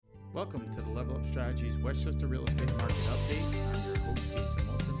Welcome to the Level Up Strategies Westchester Real Estate Market Update. I'm your host, Jason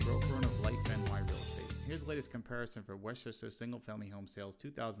Wilson, broker owner of Life NY Real Estate. Here's the latest comparison for Westchester single-family home sales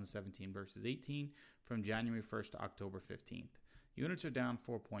 2017 versus 18 from January 1st to October 15th. Units are down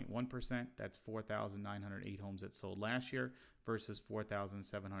 4.1%. That's 4,908 homes that sold last year versus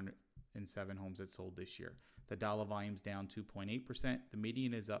 4,707 homes that sold this year. The dollar volume's down 2.8%. The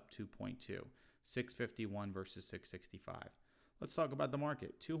median is up 2.2, 651 versus 665. Let's talk about the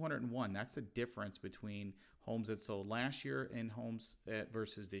market. 201, that's the difference between homes that sold last year and homes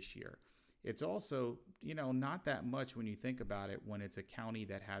versus this year. It's also, not that much when you think about it when it's a county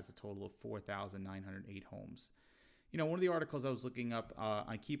that has a total of 4,908 homes. One of the articles I was looking up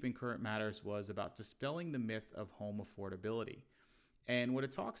on Keeping Current Matters was about dispelling the myth of home affordability. And what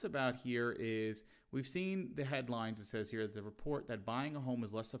it talks about here is we've seen the headlines. It says here the report that buying a home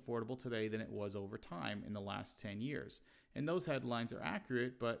is less affordable today than it was over time in the last 10 years. And those headlines are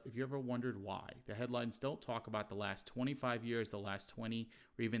accurate, but if you ever wondered why, the headlines don't talk about the last 25 years, the last 20,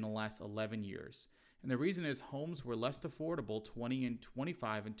 or even the last 11 years. And the reason is homes were less affordable 20 and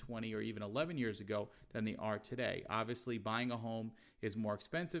 25 and 20 or even 11 years ago than they are today. Obviously, buying a home is more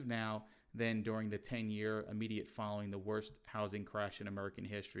expensive now than during the 10-year immediate following the worst housing crash in American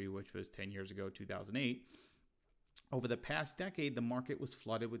history, which was 10 years ago, 2008. Over the past decade, the market was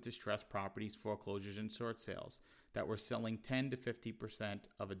flooded with distressed properties, foreclosures, and short sales that were selling 10 to 50%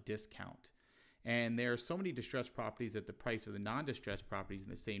 of a discount. And there are so many distressed properties that the price of the non-distressed properties in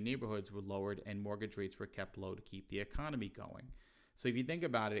the same neighborhoods were lowered and mortgage rates were kept low to keep the economy going. So if you think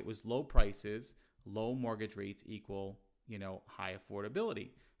about it, it was low prices, low mortgage rates equal, high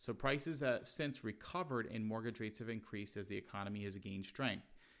affordability. So prices have since recovered and mortgage rates have increased as the economy has gained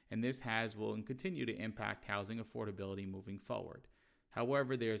strength. And this will and continue to impact housing affordability moving forward.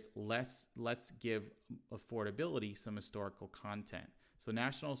 However, there's let's give affordability some historical content. So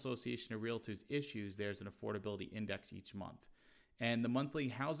National Association of Realtors issues there's an affordability index each month. And the monthly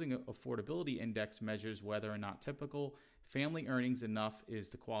Housing Affordability Index measures whether or not typical family earnings enough is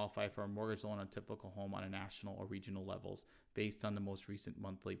to qualify for a mortgage loan on a typical home on a national or regional levels based on the most recent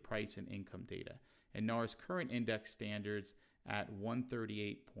monthly price and income data. And NAR's current index standards at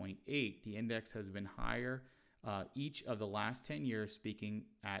 138.8. The index has been higher each of the last 10 years, peaking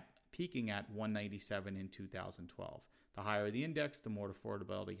at 197 in 2012. The higher the index, the more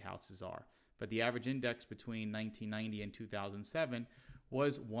affordability houses are. But the average index between 1990 and 2007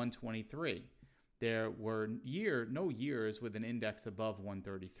 was 123. There were no years with an index above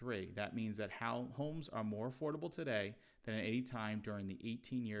 133. That means that homes are more affordable today than at any time during the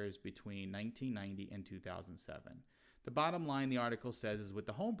 18 years between 1990 and 2007. The bottom line, the article says, is with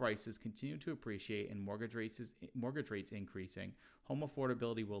the home prices continue to appreciate and mortgage rates increasing, home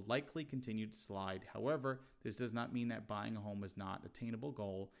affordability will likely continue to slide. However, this does not mean that buying a home is not an attainable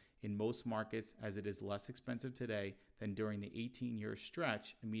goal in most markets, as it is less expensive today than during the 18-year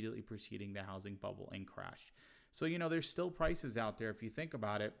stretch immediately preceding the housing bubble and crash. So, there's still prices out there. If you think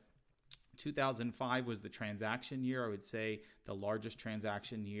about it, 2005 was the transaction year. I would say the largest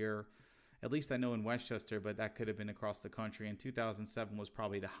transaction year, at least I know in Westchester, but that could have been across the country. And 2007 was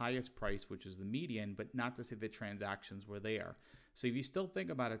probably the highest price, which was the median, but not to say the transactions were there. So if you still think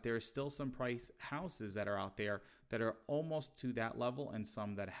about it, there are still some price houses that are out there that are almost to that level and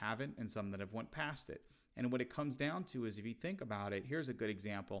some that haven't and some that have went past it. And what it comes down to is if you think about it, here's a good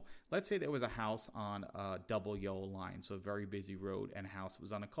example. Let's say there was a house on a double yellow line, so a very busy road, and a house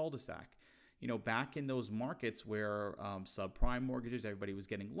was on a cul-de-sac. Back in those markets where subprime mortgages, everybody was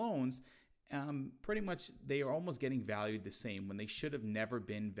getting loans, pretty much they are almost getting valued the same when they should have never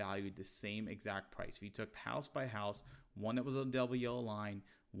been valued the same exact price. If you took house by house, one that was on a double yellow line,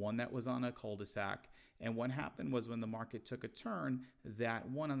 one that was on a cul-de-sac, and what happened was when the market took a turn, that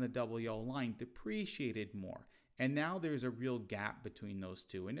one on the double yellow line depreciated more. And now there's a real gap between those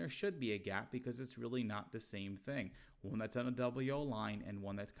two. And there should be a gap because it's really not the same thing. One that's on a double yellow line and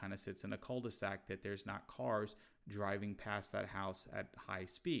one that kind of sits in a cul-de-sac that there's not cars driving past that house at high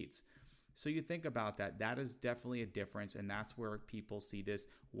speeds. So you think about that. That is definitely a difference, and that's where people see this,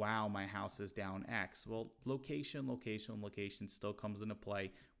 wow, my house is down X. Well, location still comes into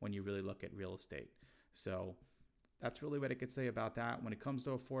play when you really look at real estate. So that's really what I could say about that. When it comes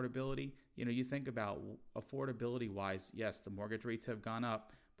to affordability, you think about affordability-wise, yes, the mortgage rates have gone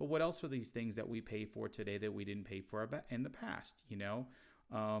up, but what else are these things that we pay for today that we didn't pay for in the past,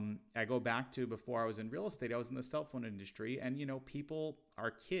 I go back to before I was in real estate, I was in the cell phone industry, and,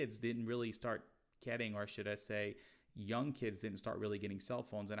 our kids didn't really start getting, or should I say, young kids didn't start really getting cell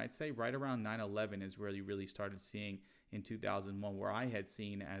phones. And I'd say right around 9/11 is where you really started seeing in 2001, where I had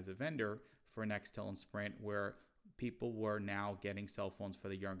seen as a vendor for Nextel and Sprint, where people were now getting cell phones for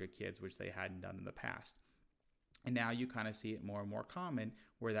the younger kids, which they hadn't done in the past. And now you kind of see it more and more common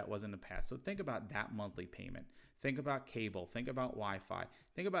where that was in the past. So think about that monthly payment. Think about cable. Think about Wi-Fi.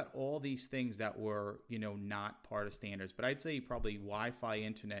 Think about all these things that were, not part of standards. But I'd say probably Wi-Fi,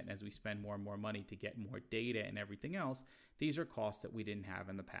 internet, and as we spend more and more money to get more data and everything else, these are costs that we didn't have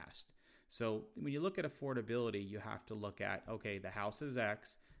in the past. So when you look at affordability, you have to look at, okay, the house is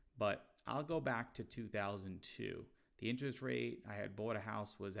X, but I'll go back to 2002. The interest rate I had bought a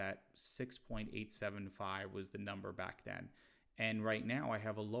house was at 6.875 was the number back then. And right now I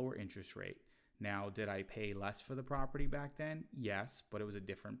have a lower interest rate. Now, did I pay less for the property back then? Yes, but it was a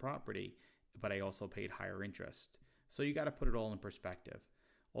different property. But I also paid higher interest. So you got to put it all in perspective.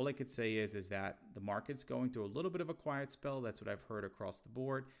 All I could say is that the market's going through a little bit of a quiet spell. That's what I've heard across the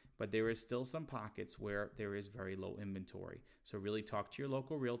board. But there is still some pockets where there is very low inventory. So really talk to your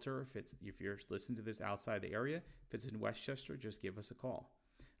local realtor. If you're listening to this outside the area, if it's in Westchester, just give us a call.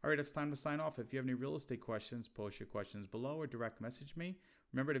 All right, it's time to sign off. If you have any real estate questions, post your questions below or direct message me.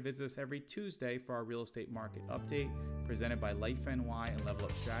 Remember to visit us every Tuesday for our real estate market update presented by Life NY and Level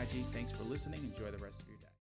Up Strategy. Thanks for listening. Enjoy the rest of your day.